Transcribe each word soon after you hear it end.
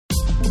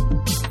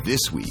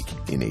This Week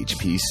in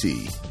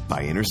HPC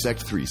by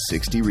Intersect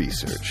 360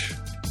 Research.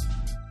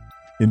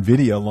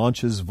 NVIDIA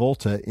launches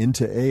Volta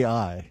into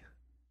AI.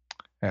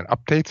 And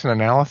updates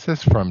and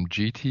analysis from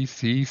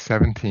GTC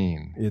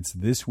 17. It's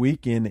This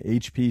Week in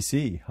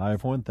HPC. Hi,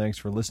 everyone. Thanks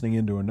for listening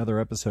in to another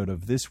episode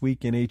of This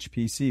Week in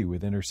HPC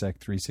with Intersect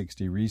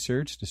 360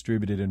 Research,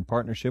 distributed in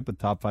partnership with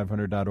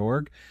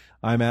Top500.org.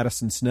 I'm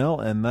Addison Snell,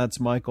 and that's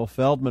Michael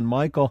Feldman.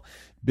 Michael,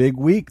 big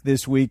week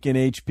this week in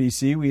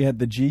HPC. We had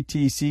the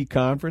GTC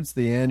conference,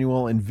 the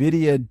annual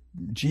NVIDIA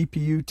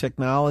GPU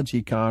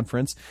Technology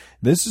Conference.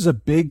 This is a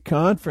big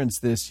conference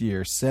this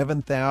year,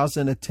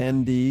 7,000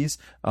 attendees,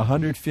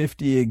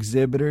 150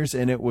 exhibitors,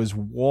 and it was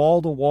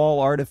wall-to-wall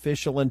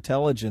artificial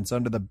intelligence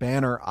under the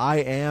banner, I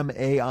am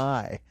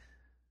AI.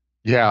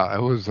 Yeah,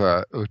 it was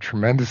a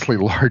tremendously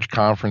large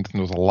conference, and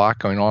there was a lot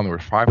going on. There were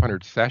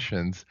 500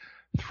 sessions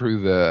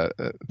through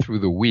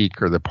the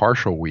week or the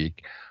partial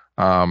week.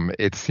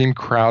 It seemed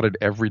crowded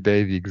every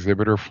day. The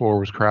exhibitor floor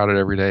was crowded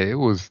every day. There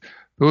was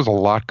a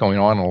lot going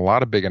on, and a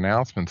lot of big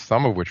announcements,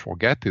 some of which we'll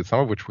get to,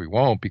 some of which we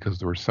won't because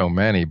there were so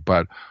many,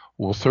 but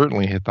we'll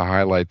certainly hit the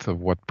highlights of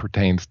what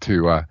pertains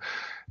to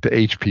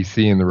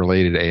HPC and the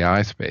related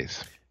AI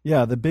space.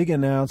 Yeah, the big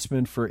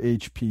announcement for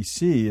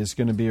HPC is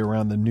going to be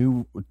around the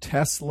new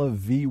Tesla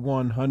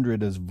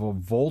V100 as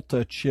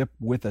Volta chip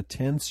with a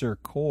Tensor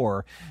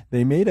core.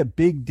 They made a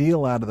big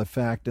deal out of the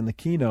fact in the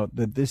keynote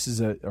that this is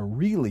a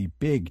really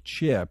big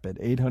chip at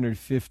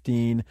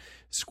 815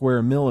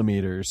 square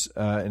millimeters,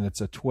 and it's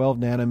a 12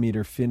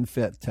 nanometer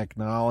FinFET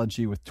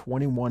technology with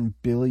 21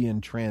 billion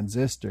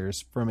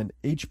transistors. From an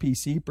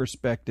HPC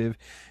perspective,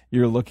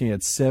 you're looking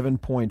at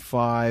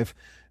 7.5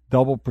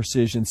 double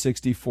precision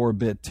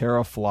 64-bit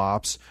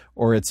teraflops,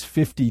 or it's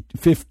 15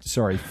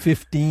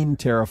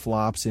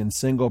 teraflops in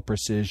single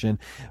precision,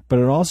 but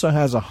it also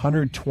has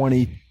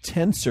 120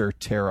 tensor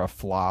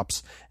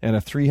teraflops and a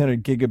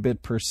 300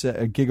 gigabyte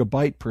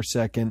per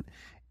second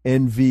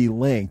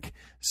NVLink.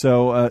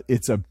 So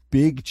it's a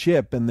big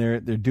chip, and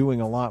they're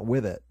doing a lot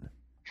with it.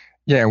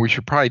 Yeah, and we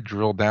should probably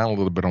drill down a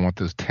little bit on what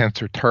those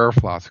tensor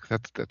teraflops,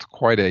 because that's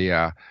quite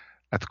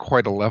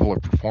a level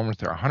of performance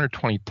there.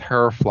 120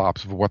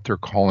 teraflops of what they're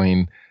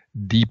calling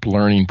deep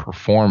learning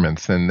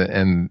performance,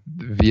 and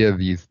via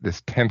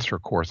this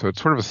tensor core. So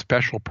it's sort of a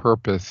special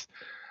purpose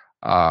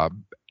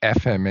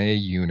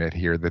FMA unit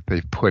here that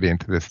they've put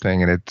into this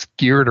thing, and it's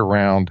geared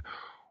around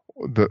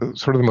the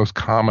sort of the most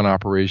common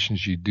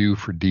operations you do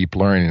for deep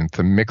learning. It's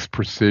a mixed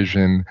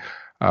precision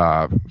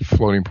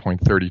floating point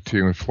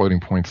 32 and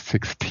floating point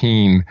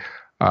 16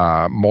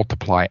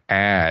 multiply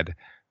add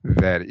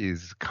that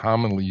is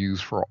commonly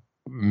used for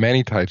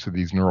many types of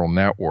these neural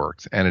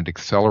networks, and it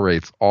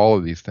accelerates all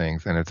of these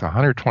things. And it's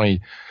 120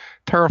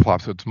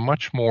 teraflops, so it's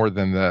much more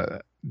than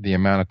the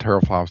amount of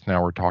teraflops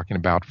now we're talking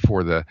about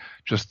for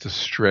just the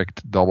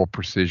strict double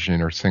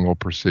precision or single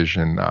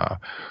precision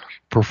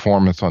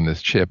performance on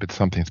this chip. It's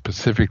something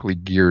specifically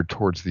geared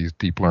towards these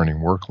deep learning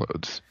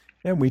workloads.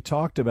 And we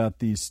talked about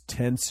these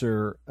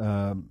tensor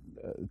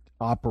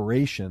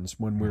operations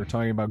when we were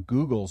talking about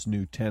Google's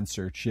new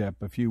Tensor chip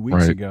a few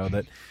weeks ago,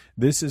 that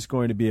this is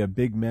going to be a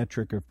big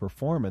metric of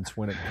performance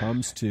when it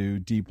comes to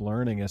deep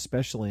learning,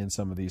 especially in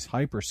some of these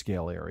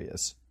hyperscale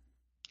areas.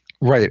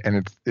 Right,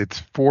 and it's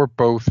for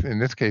both. In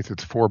this case,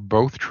 it's for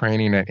both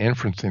training and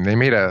inferencing. They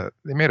made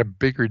a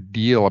bigger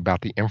deal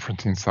about the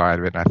inferencing side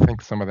of it, and I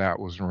think some of that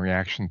was in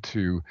reaction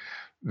to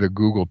the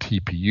Google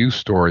TPU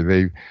story.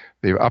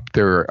 They've upped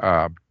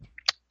their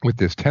with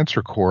this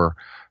Tensor core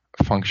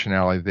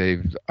functionality,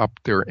 they've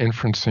upped their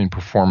inferencing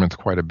performance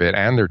quite a bit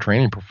and their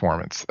training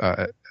performance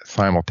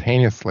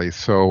simultaneously.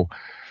 So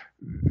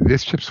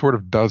this chip sort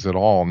of does it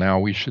all. Now,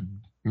 we should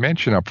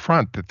mention up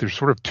front that there's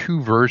sort of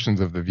two versions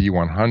of the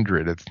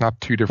V100. It's not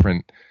two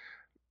different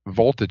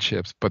Volta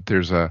chips, but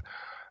there's a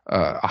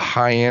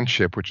high-end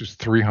chip, which is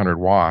 300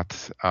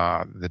 watts,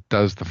 that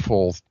does the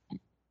full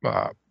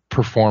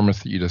performance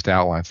that you just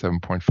outlined,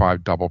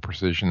 7.5 double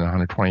precision and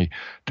 120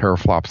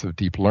 teraflops of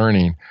deep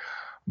learning.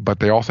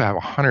 But they also have a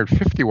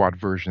 150 watt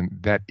version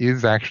that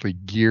is actually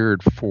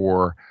geared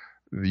for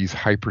these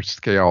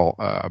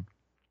hyperscale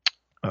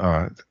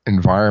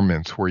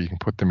environments where you can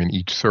put them in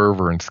each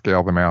server and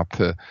scale them out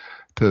to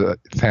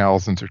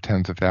thousands or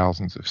tens of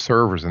thousands of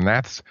servers. And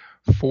that's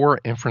for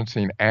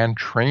inferencing and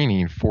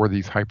training for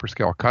these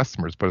hyperscale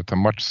customers, but it's a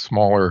much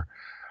smaller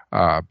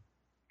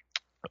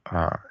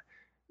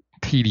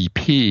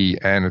TDP,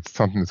 and it's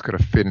something that's going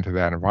to fit into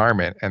that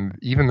environment. And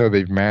even though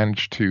they've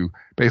managed to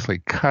basically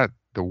cut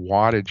the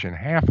wattage in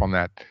half on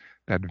that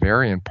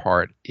variant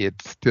part, it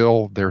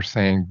still, they're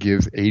saying,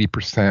 gives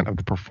 80% of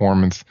the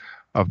performance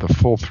of the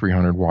full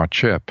 300 watt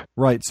chip.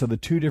 Right. So the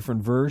two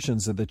different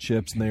versions of the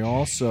chips, and they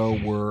also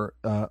were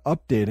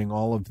updating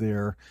all of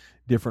their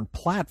different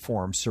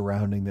platforms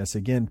surrounding this,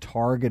 again,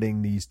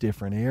 targeting these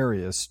different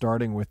areas,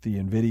 starting with the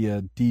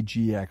NVIDIA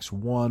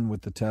DGX-1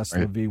 with the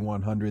Tesla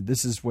V100.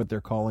 This is what they're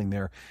calling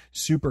their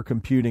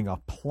supercomputing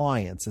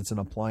appliance. It's an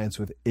appliance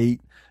with 8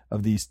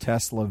 of these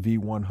Tesla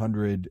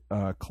V100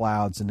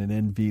 clouds and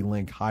an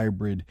NVLink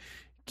hybrid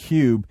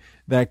cube,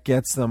 that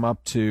gets them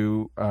up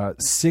to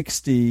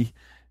 60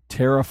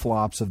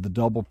 teraflops of the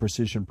double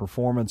precision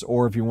performance,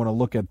 or if you want to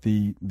look at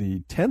the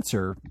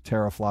tensor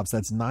teraflops,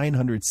 that's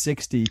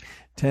 960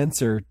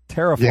 tensor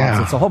teraflops.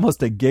 Yeah. It's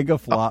almost a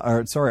gigaflop,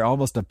 or sorry,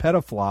 almost a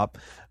petaflop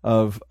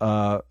of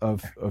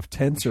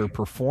tensor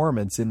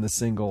performance in the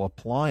single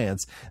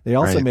appliance. They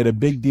also made a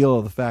big deal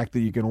of the fact that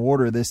you can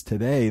order this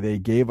today. They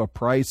gave a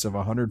price of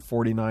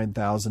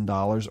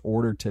 $149,000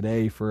 order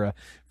today for a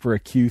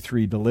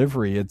Q3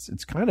 delivery.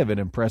 It's kind of an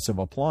impressive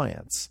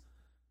appliance.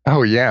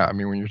 Oh, yeah. I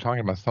mean, when you're talking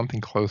about something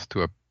close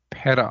to a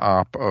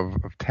petaop of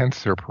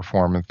tensor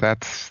performance,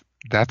 that's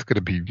going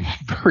to be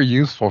very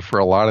useful for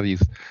a lot of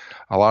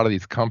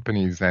these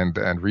companies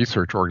and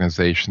research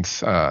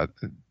organizations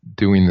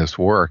doing this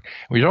work.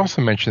 We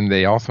also mentioned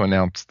they also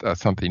announced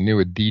something new,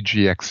 a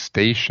DGX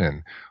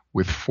station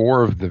with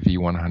 4 of the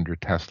V100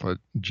 Tesla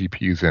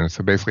GPUs in it.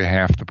 So basically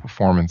half the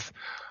performance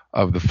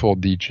of the full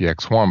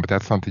DGX1. But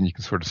that's something you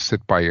can sort of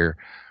sit by your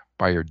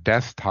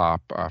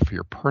desktop for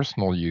your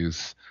personal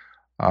use.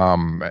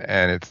 And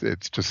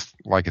it's just,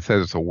 like it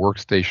says, it's a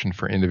workstation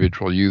for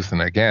individual use.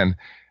 And again,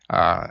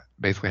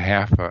 basically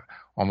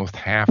almost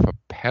half a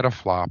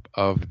petaflop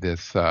of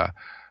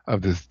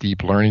this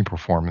deep learning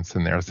performance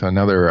in there. So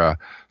another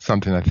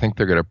something I think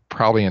they're going to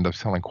probably end up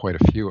selling quite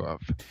a few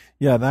of.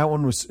 Yeah, that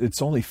one it's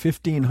only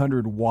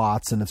 1,500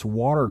 watts, and it's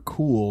water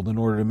cooled in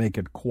order to make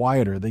it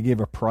quieter. They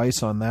gave a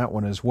price on that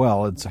one as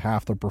well. It's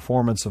half the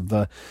performance of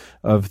the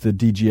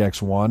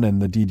DGX1,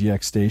 and the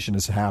DGX station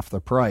is half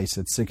the price.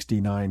 It's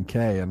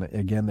 $69K, and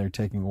again, they're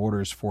taking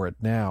orders for it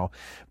now.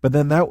 But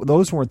then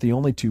those weren't the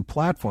only 2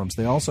 platforms.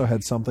 They also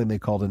had something they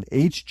called an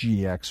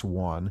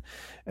HGX1,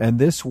 and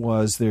this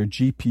was their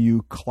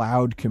GPU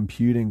cloud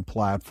computing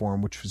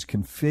platform, which was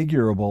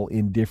configurable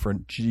in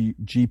different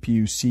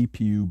GPU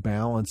CPU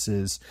balances.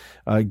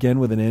 Again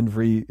with an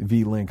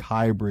NVLink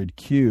hybrid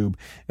cube,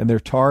 and they're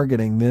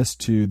targeting this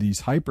to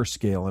these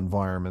hyperscale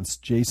environments.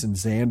 Jason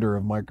Zander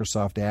of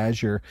Microsoft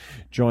Azure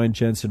joined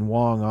Jensen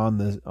Huang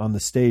on the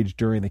stage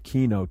during the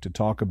keynote to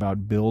talk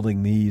about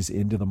building these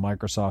into the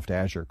Microsoft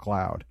Azure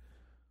cloud.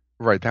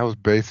 Right, that was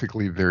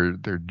basically their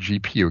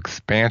GPU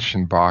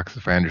expansion box,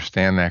 if I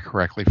understand that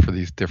correctly, for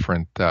these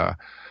different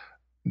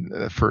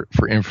for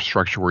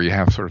infrastructure where you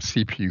have sort of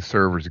CPU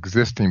servers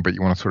existing, but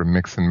you want to sort of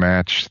mix and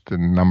match the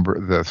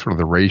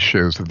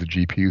ratios of the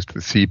GPUs to the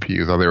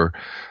CPUs.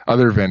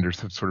 Other vendors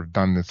have sort of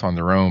done this on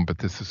their own, but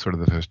this is sort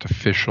of the first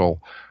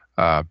official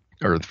or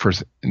the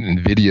first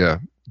NVIDIA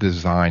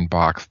design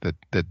box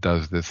that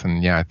does this.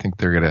 And yeah, I think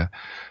they're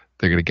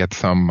gonna get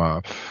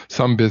some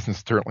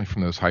business certainly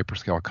from those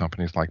hyperscale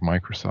companies like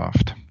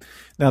Microsoft.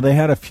 Now, they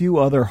had a few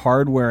other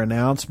hardware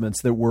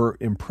announcements that were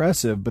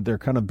impressive, but they're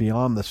kind of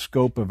beyond the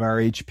scope of our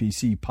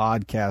HPC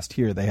podcast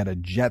here. They had a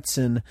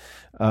Jetson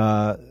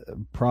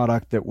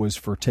product that was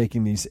for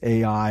taking these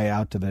AI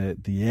out to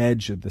the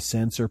edge of the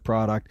sensor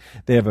product.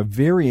 They have a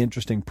very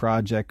interesting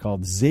project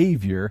called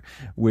Xavier,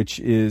 which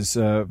is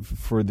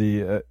for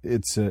the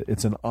it's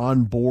an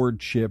onboard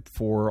chip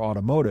for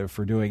automotive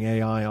for doing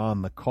AI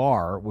on the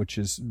car, which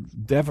is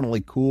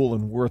definitely cool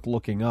and worth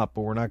looking up,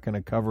 but we're not going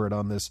to cover it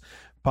on this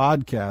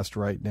podcast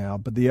right now.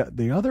 But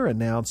the other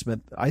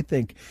announcement, I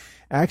think,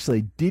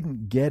 actually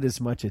didn't get as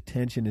much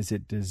attention as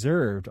it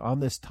deserved on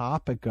this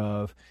topic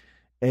of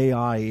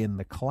AI in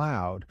the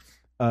cloud.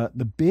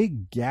 The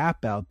big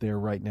gap out there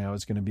right now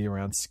is going to be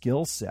around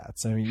skill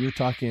sets. I mean, you're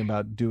talking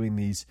about doing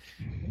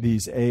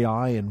these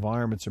AI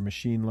environments or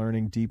machine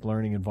learning, deep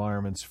learning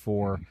environments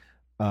for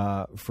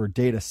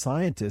data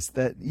scientists.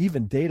 That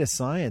even data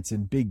science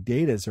and big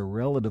data is a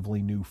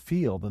relatively new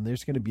field, and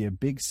there's going to be a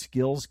big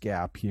skills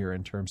gap here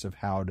in terms of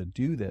how to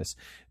do this.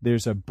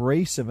 There's a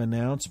brace of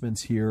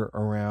announcements here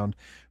around,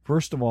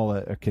 first of all,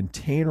 a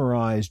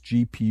containerized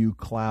GPU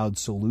cloud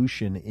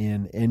solution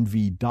in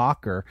NV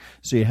Docker.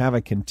 So you have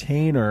a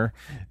container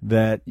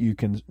that you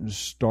can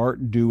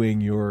start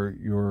doing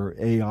your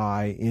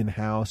AI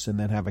in-house and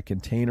then have a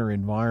container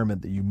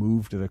environment that you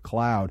move to the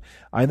cloud.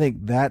 I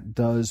think that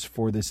does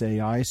for this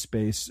AI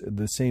space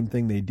the same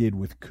thing they did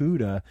with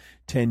CUDA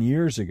 10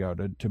 years ago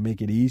to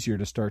make it easier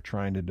to start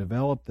trying to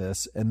develop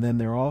this. And then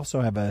they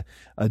also have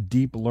a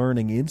deep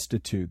learning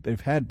institute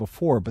they've had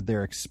before, but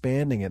they're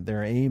expanding it.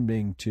 They're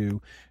aiming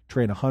to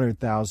train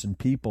 100,000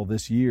 people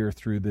this year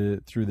through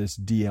this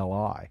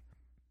DLI.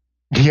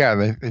 Yeah,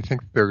 they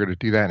think they're going to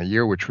do that in a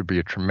year, which would be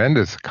a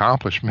tremendous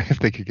accomplishment if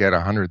they could get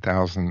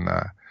 100,000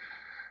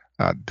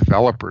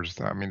 developers.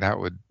 I mean, that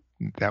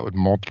would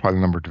multiply the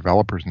number of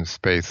developers in the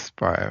space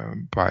by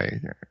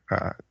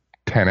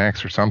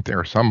 10x or something,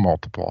 or some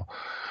multiple.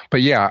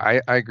 But yeah,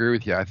 I agree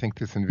with you. I think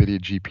this NVIDIA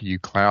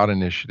GPU Cloud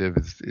initiative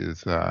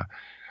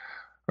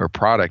or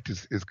product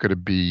is going to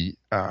be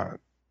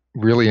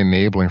really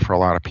enabling for a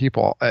lot of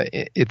people.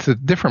 It's a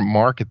different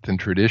market than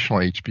traditional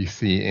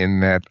HPC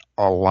in that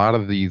a lot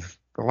of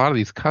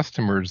these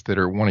customers that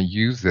want to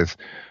use this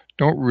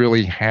don't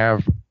really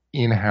have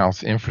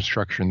in-house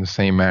infrastructure in the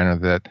same manner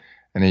that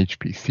an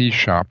HPC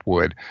shop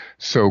would.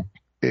 So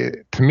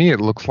to me,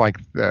 it looks like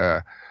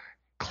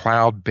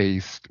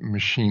cloud-based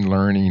machine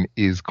learning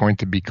is going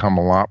to become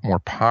a lot more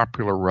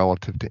popular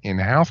relative to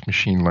in-house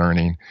machine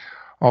learning,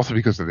 also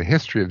because of the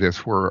history of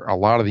this, where a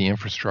lot of the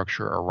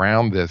infrastructure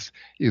around this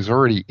is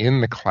already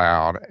in the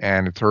cloud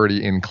and it's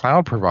already in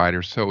cloud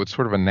providers. So it's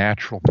sort of a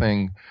natural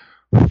thing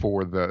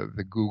for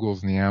the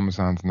Googles and the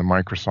Amazons and the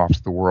Microsofts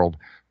of the world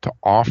to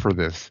offer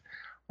this.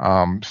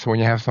 So when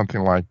you have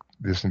something like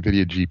this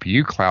NVIDIA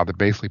GPU cloud that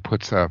basically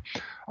puts a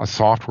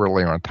software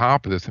layer on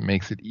top of this, it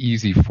makes it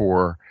easy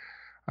for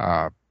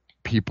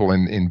people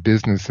in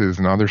businesses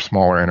and other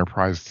smaller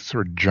enterprises to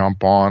sort of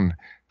jump on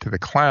to the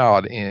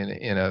cloud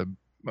in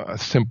a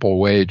simple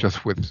way,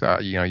 just with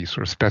you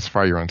sort of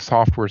specify your own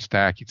software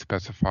stack, you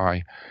specify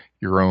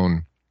your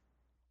own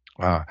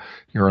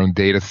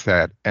data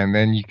set, and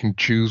then you can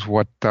choose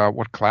what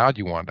cloud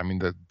you want. I mean,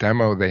 the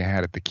demo they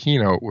had at the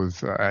keynote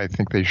was, I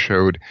think they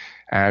showed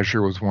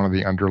Azure was one of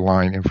the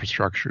underlying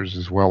infrastructures,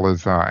 as well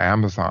as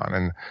Amazon,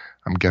 and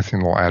I'm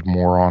guessing they'll add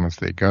more on as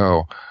they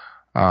go.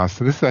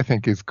 So this, I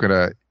think, is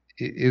gonna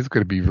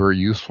be very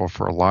useful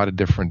for a lot of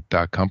different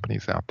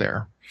companies out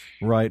there.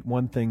 Right.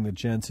 One thing that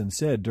Jensen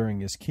said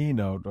during his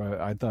keynote,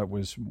 I thought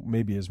was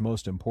maybe his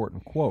most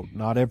important quote.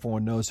 Not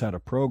everyone knows how to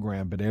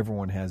program, but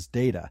everyone has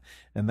data.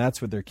 And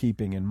that's what they're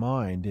keeping in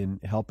mind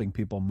in helping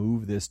people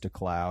move this to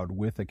cloud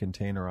with a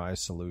containerized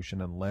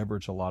solution and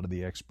leverage a lot of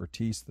the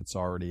expertise that's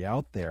already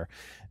out there.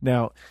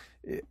 Now,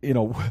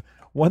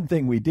 one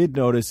thing we did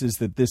notice is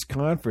that this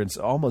conference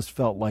almost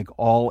felt like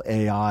all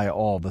AI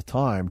all the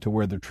time, to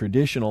where the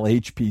traditional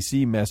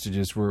HPC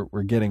messages were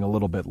getting a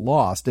little bit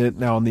lost.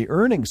 Now, on the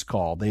earnings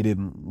call, they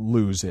didn't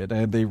lose it,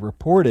 and they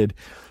reported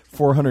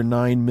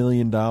 $409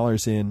 million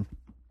in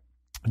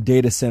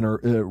data center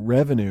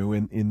revenue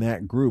in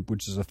that group,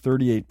 which is a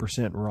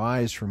 38%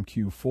 rise from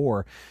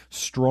Q4.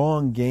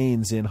 Strong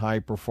gains in high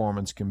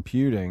performance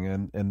computing,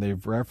 and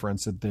they've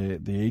referenced that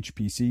the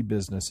HPC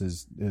business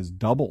is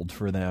doubled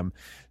for them.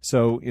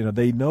 So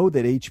they know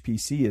that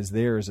HPC is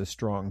there as a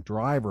strong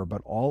driver,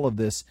 but all of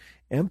this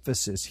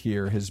emphasis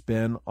here has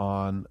been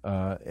on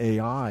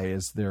AI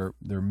as their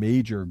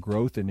major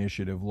growth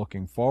initiative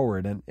looking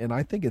forward, and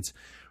I think it's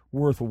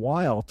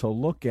worthwhile to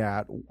look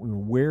at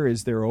where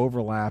is their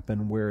overlap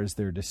and where is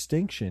their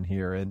distinction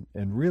here. And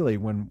really,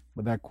 when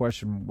that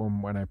question,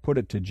 when I put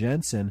it to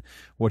Jensen,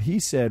 what he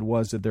said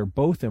was that they're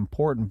both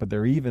important, but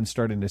they're even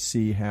starting to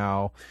see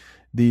how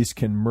these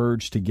can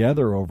merge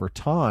together over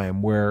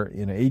time, where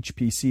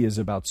HPC is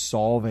about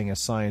solving a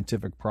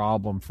scientific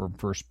problem from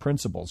first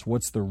principles.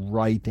 What's the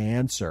right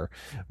answer?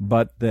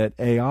 But that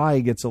AI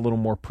gets a little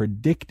more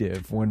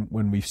predictive when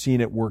we've seen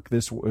it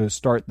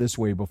start this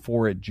way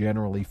before it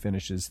generally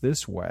finishes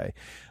this way.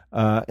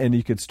 And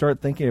you could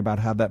start thinking about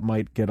how that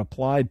might get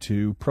applied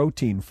to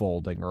protein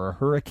folding or a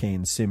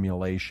hurricane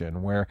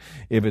simulation, where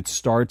if it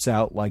starts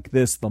out like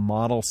this, the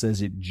model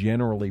says it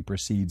generally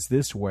proceeds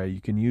this way.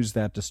 You can use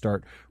that to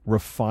start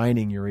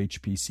refining your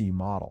HPC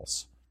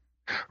models.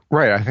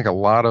 Right. I think a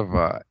lot of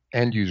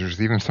end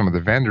users, even some of the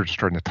vendors, are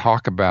starting to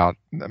talk about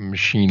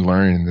machine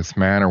learning in this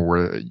manner,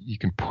 where you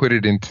can put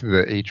it into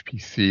the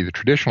HPC, the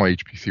traditional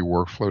HPC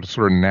workflow, to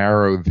sort of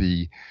narrow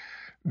the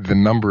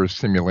number of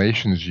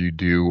simulations you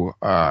do,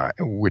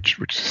 which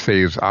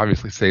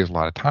obviously saves a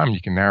lot of time. You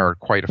can narrow it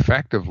quite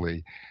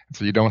effectively,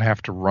 so you don't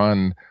have to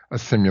run a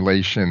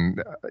simulation,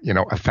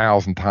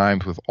 1,000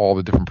 times with all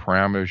the different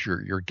parameters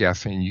you're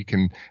guessing. You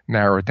can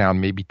narrow it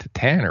down maybe to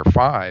 10 or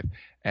 5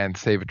 and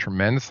save a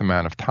tremendous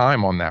amount of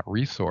time on that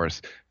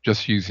resource,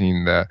 just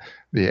using the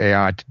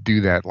AI to do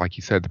that, like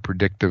you said, the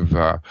predictive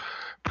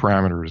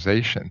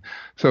parameterization.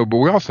 So, but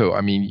we also,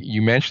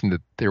 you mentioned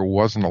that there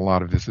wasn't a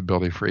lot of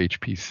visibility for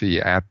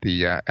HPC at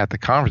the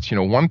conference.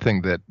 One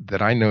thing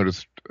that I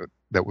noticed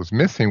that was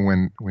missing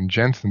when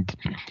Jensen,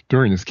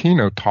 during his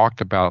keynote,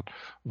 talked about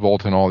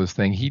Volta and all this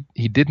thing,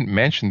 he didn't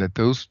mention that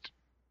those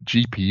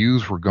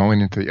GPUs were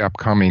going into the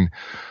upcoming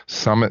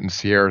Summit and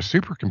Sierra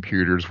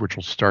supercomputers, which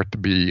will start to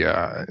be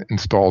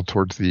installed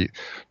towards the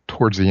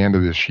end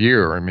of this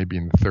year, or maybe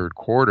in the third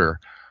quarter.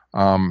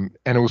 And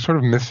it was sort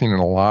of missing in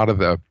a lot of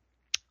the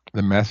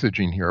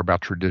messaging here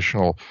about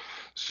traditional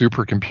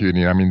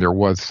supercomputing. There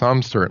was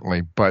some,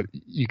 certainly, but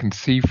you can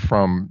see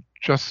from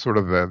just sort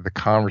of the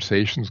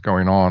conversations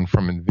going on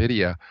from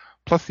NVIDIA,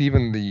 plus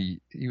even the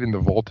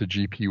Volta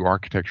GPU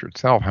architecture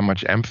itself, how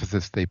much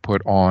emphasis they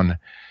put on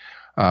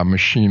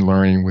machine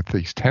learning with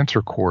these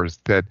tensor cores,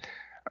 that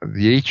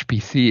the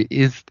HPC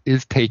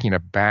is taking a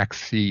back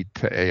seat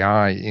to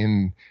AI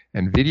in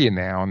NVIDIA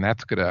now, and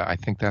I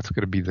think that's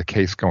gonna be the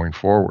case going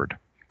forward.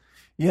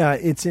 Yeah,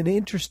 it's an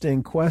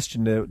interesting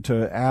question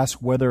to ask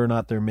whether or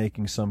not they're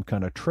making some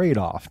kind of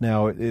trade-off.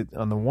 Now,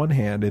 on the one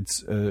hand, it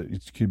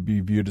could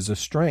be viewed as a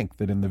strength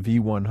that in the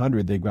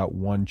V100 they've got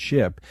one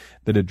chip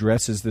that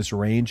addresses this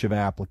range of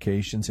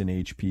applications in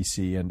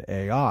HPC and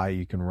AI.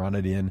 You can run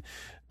it in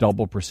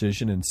double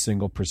precision and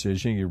single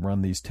precision. You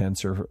run these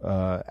tensor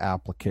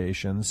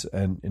applications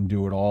and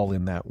do it all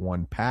in that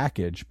one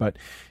package. But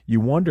you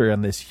wonder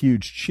on this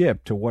huge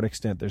chip to what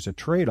extent there's a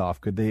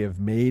trade-off. Could they have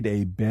made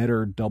a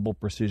better double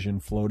precision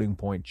floating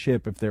point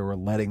chip if they were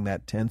letting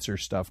that tensor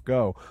stuff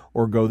go,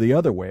 or go the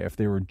other way if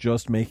they were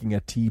just making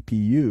a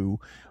TPU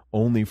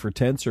only for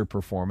tensor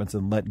performance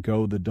and let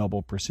go the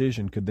double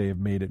precision? Could they have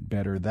made it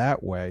better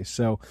that way?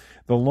 So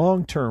the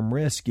long-term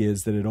risk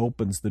is that it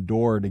opens the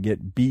door to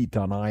get beat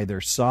on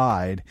either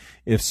side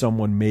if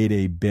someone made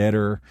a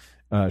better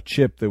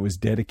chip that was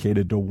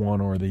dedicated to one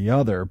or the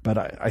other.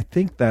 But I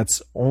think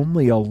that's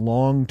only a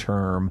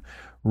long-term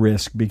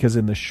risk, because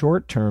in the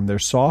short term their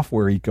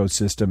software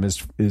ecosystem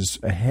is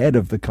ahead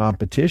of the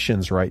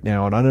competition's right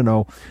now, and I don't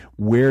know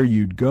where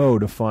you'd go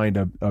to find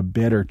a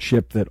better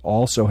chip that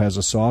also has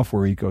a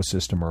software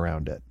ecosystem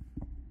around it.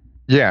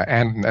 Yeah,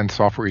 and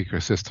software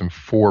ecosystem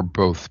for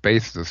both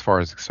spaces as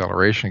far as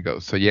acceleration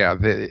goes. So yeah,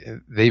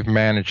 they've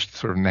managed to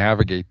sort of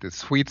navigate this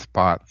sweet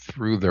spot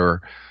through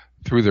their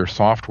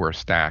software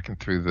stack and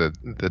through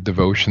the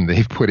devotion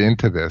they've put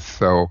into this.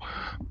 So,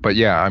 but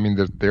yeah, I mean,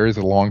 there is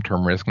a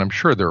long-term risk, and I'm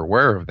sure they're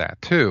aware of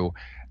that too,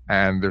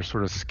 and they're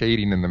sort of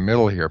skating in the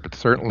middle here. But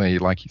certainly,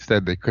 like you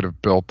said, they could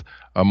have built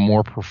a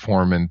more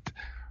performant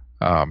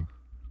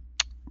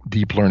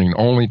deep learning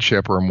only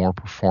chip, or a more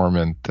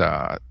performant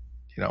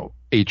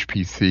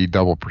HPC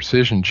double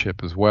precision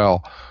chip as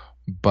well.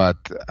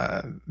 But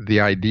the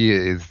idea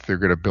is they're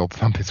going to build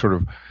something sort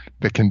of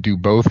that can do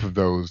both of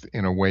those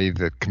in a way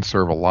that can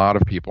serve a lot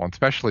of people, and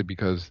especially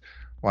because,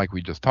 like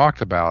we just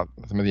talked about,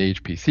 some of the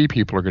HPC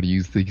people are going to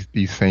use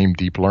these same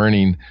deep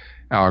learning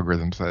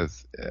algorithms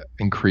as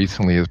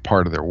increasingly as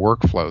part of their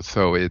workflow.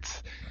 So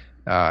it's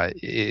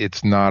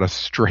not a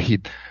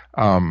straight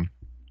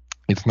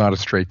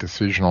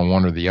decision on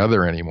one or the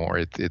other anymore.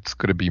 It's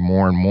going to be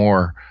more and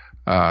more.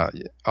 A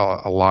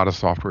lot of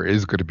software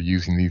is going to be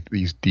using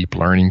these deep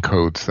learning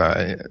codes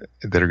that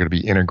are going to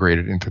be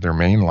integrated into their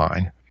main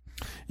line.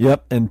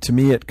 Yep, and to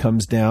me it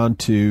comes down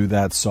to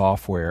that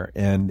software.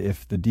 And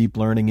if the Deep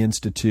Learning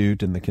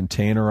Institute and the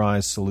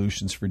containerized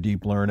solutions for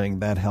deep learning,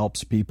 that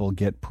helps people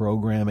get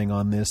programming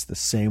on this the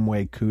same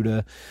way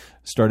CUDA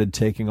started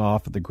taking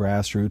off at the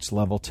grassroots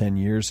level 10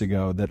 years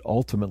ago, that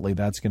ultimately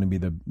that's going to be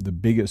the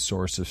biggest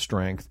source of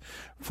strength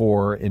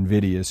for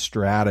NVIDIA's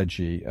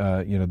strategy.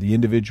 The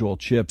individual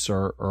chips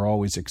are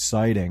always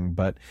exciting,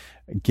 but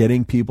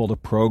getting people to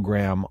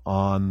program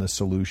on the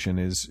solution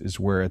is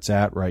where it's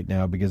at right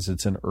now, because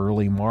it's an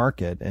early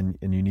market and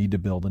you need to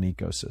build an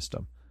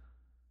ecosystem.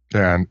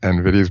 Yeah, and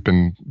NVIDIA's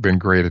been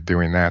great at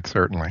doing that,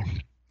 certainly.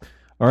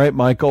 All right,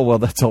 Michael. Well,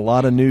 that's a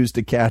lot of news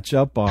to catch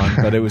up on,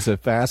 but it was a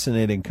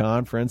fascinating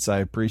conference. I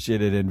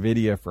appreciated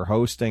NVIDIA for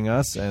hosting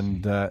us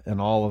and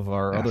all of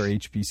our other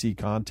HPC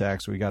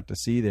contacts we got to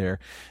see there.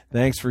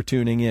 Thanks for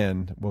tuning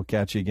in. We'll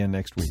catch you again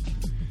next week.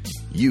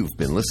 You've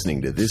been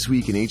listening to This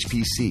Week in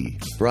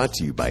HPC, brought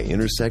to you by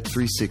Intersect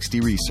 360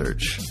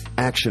 Research,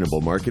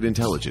 actionable market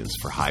intelligence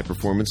for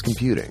high-performance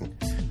computing.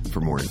 For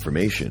more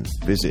information,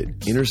 visit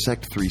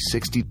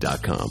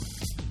intersect360.com.